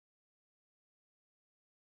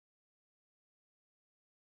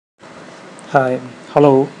Hi,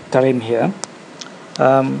 hello, Karim here.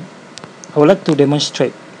 I would like to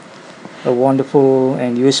demonstrate a wonderful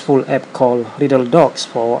and useful app called ReaddleDocs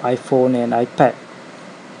for iPhone and iPad.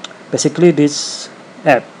 Basically, this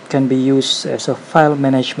app can be used as a file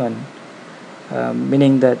management,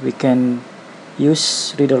 meaning that we can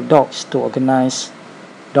use ReaddleDocs to organize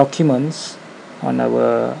documents on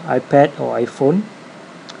our iPad or iPhone.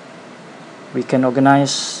 We can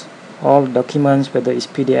organize all documents, whether it's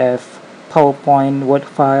PDF, PowerPoint, Word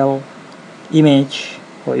file, image,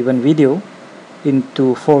 or even video,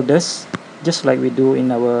 into folders, just like we do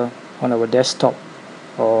in on our desktop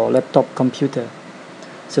or laptop computer.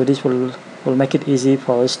 So this will make it easy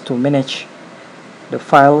for us to manage the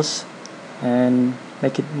files and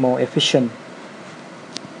make it more efficient.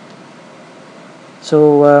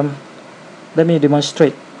 So let me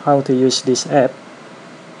demonstrate how to use this app.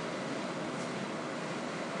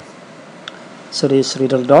 So this is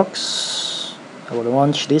ReaddleDocs. I will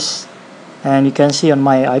launch this, and you can see on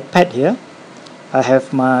my iPad here I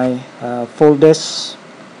have my folders,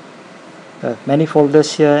 many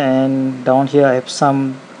folders here, and down here I have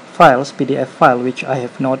some files, PDF file, which I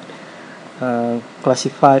have not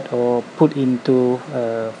classified or put into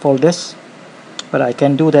folders, but I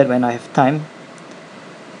can do that when I have time.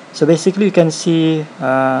 So basically you can see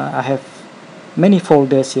I have many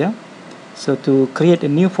folders here. So to create a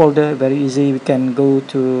new folder, very easy, we can go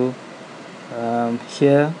to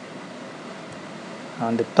here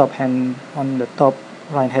on the top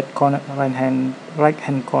right hand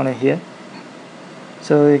corner here.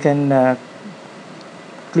 So you can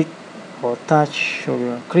click or touch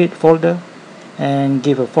or create folder and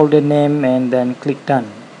give a folder name, and then click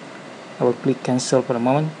done. I will click cancel for a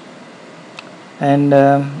moment. And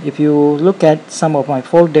if you look at some of my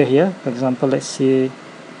folder here, for example, let's see,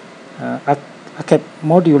 I kept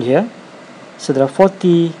module here. So there are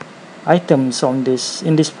 40 items on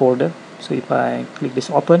in this folder. So if I click this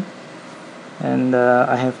open, and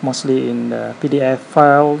I have mostly in the PDF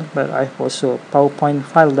file, but I have also a PowerPoint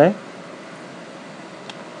file there.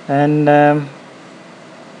 And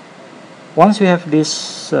once you have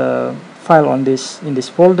this file in this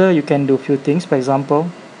folder, you can do a few things. For example,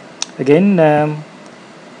 again,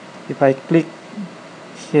 if I click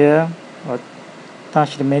here or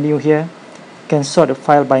touch the menu here, you can sort the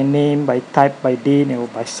file by name, by type, by date, or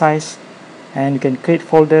by size, and you can create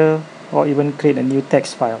folder or even create a new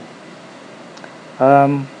text file.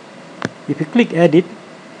 If you click edit,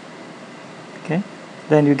 okay,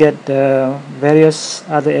 then you get various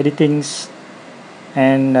other editings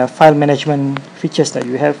and file management features that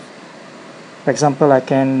you have. For example, I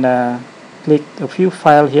can click a few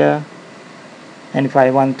files here, and if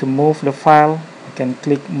I want to move the file, I can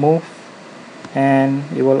click move, and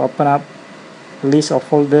it will open up a list of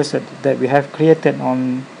folders that we have created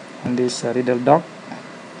on this ReaddleDoc,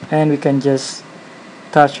 and we can just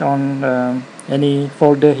touch on any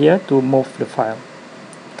folder here to move the file.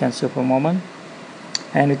 Cancel for a moment,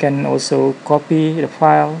 and we can also copy the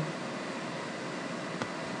file.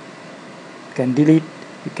 You can delete,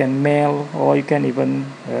 you can mail, or you can even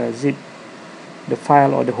zip the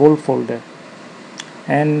file or the whole folder.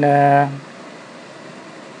 And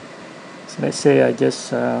so let's say I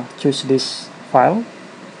just choose this file,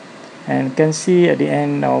 and you can see at the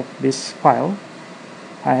end of this file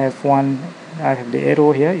I have the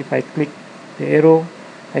arrow here. If I click the arrow,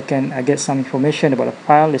 I get some information about the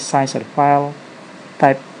file, the size of the file,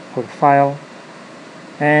 type of the file,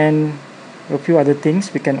 and a few other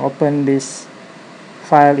things. We can open this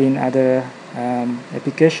file in other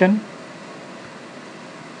application.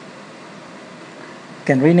 You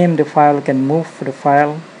can rename the file, you can move the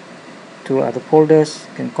file to other folders,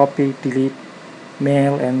 you can copy, delete,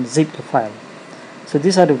 mail, and zip the file. So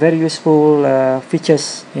these are the very useful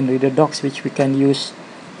features in ReaddleDocs, which we can use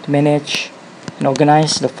to manage and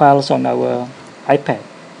organize the files on our iPad.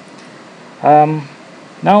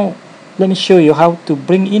 Now let me show you how to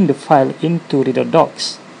bring in the file into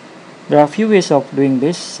ReaddleDocs. There are a few ways of doing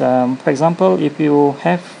this. For example, if you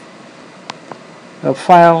have a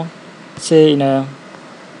file, say in a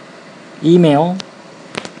email,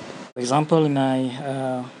 for example, in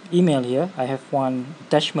my email here, I have one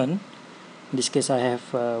attachment. In this case, I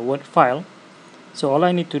have a Word file. So all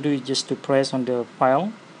I need to do is just to press on the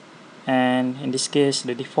file, and in this case,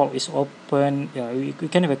 the default is open. You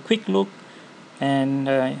can have a quick look and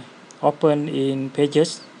open in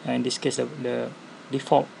Pages. In this case, the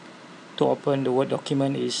default to open the Word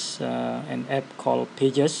document is an app called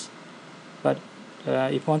Pages. But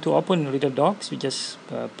if you want to open ReaddleDocs, you just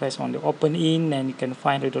press on the open in, and you can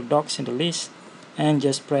find ReaddleDocs in the list, and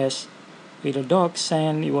just press ReaddleDocs,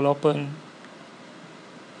 and it will open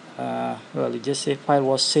well, you just say file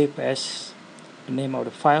was saved as the name of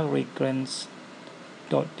the file,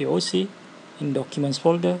 readdledocs.doc in documents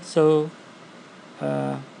folder. So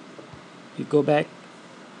we go back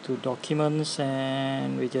to documents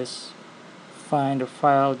and we just find the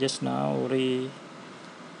file just now. Where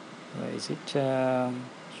is it?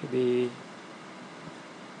 Should be,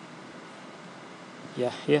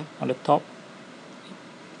 yeah, here on the top,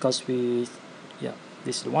 because yeah,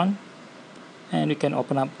 this is the one, and we can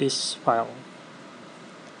open up this file.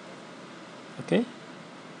 Okay.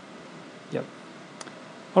 Yep.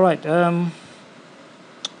 All right.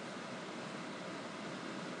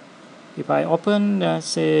 If I open,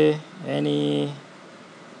 say, any, you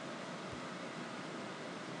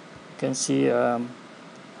can see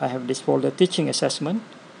I have this folder, teaching assessment.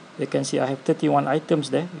 You can see I have 31 items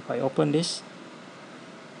there. If I open this,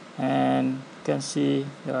 and you can see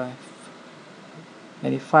there are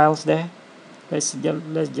many files there. Let's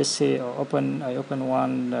just say I open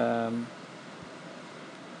one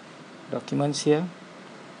documents here.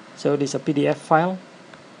 So this is a PDF file.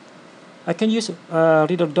 I can use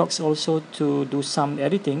ReaddleDocs also to do some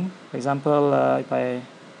editing. For example, if I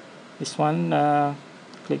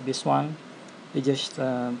click this one, it just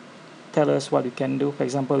tell us what we can do. For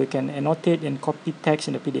example, we can annotate and copy text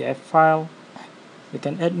in the PDF file. We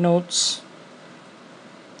can add notes.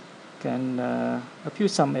 Can do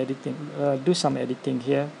some editing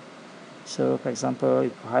here. So, for example,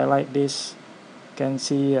 if I highlight this, you can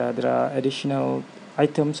see there are additional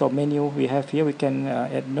items or menu we have here. We can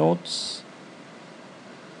add notes.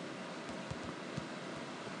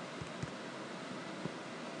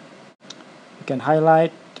 We can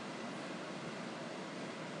highlight.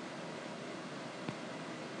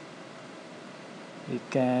 We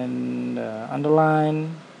can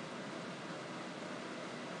underline.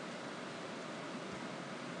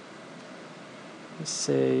 Let's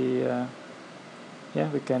say, yeah,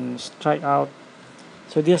 we can strike out.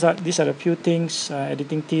 So these are a few things,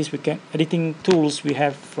 editing tools we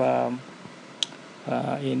have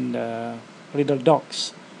in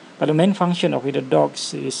ReaddleDocs. But the main function of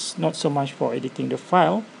ReaddleDocs is not so much for editing the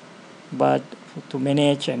file, but to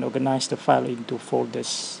manage and organize the file into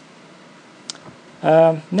folders.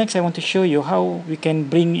 Next, I want to show you how we can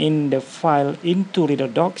bring in the file into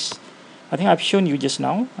ReaddleDocs. I think I've shown you just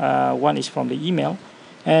now. One is from the email,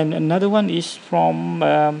 and another one is from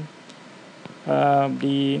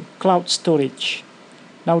the cloud storage.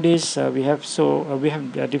 Nowadays we have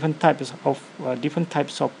different types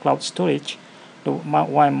of cloud storage.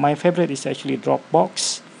 My favorite is actually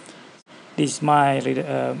Dropbox. This is my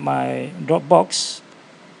Dropbox.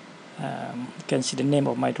 You can see the name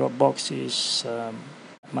of my Dropbox is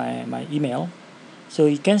my email. So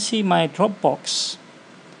you can see my Dropbox.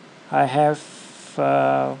 I have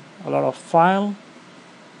a lot of file,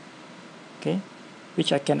 okay,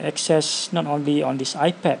 which I can access not only on this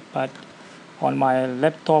iPad but on my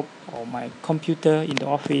laptop or my computer in the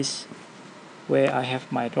office where I have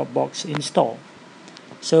my Dropbox installed.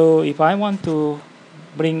 So if I want to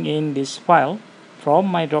bring in this file from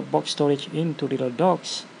my Dropbox storage into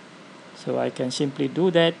ReaddleDocs, so I can simply do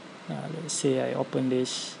that. Let's say I open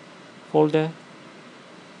this folder,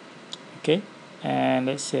 okay, and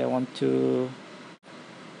let's say I want to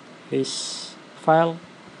this file.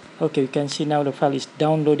 Okay, you can see now the file is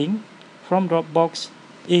downloading from Dropbox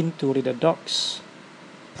into ReaddleDocs.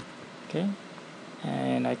 Okay,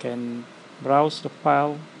 and I can browse the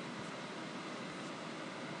file.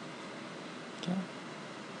 Okay,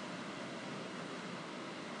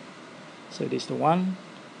 so this is the one.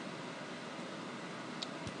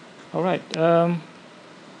 Alright,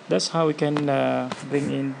 that's how we can bring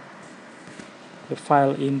in the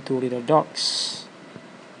file into ReaddleDocs.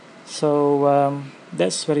 So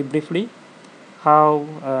that's very briefly how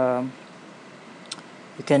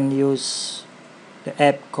you can use the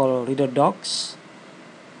app called ReaddleDocs,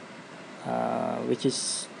 which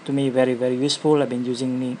is to me very useful. I've been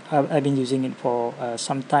using it for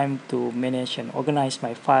some time to manage and organize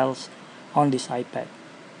my files on this iPad.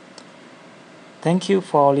 Thank you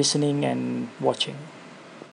for listening and watching.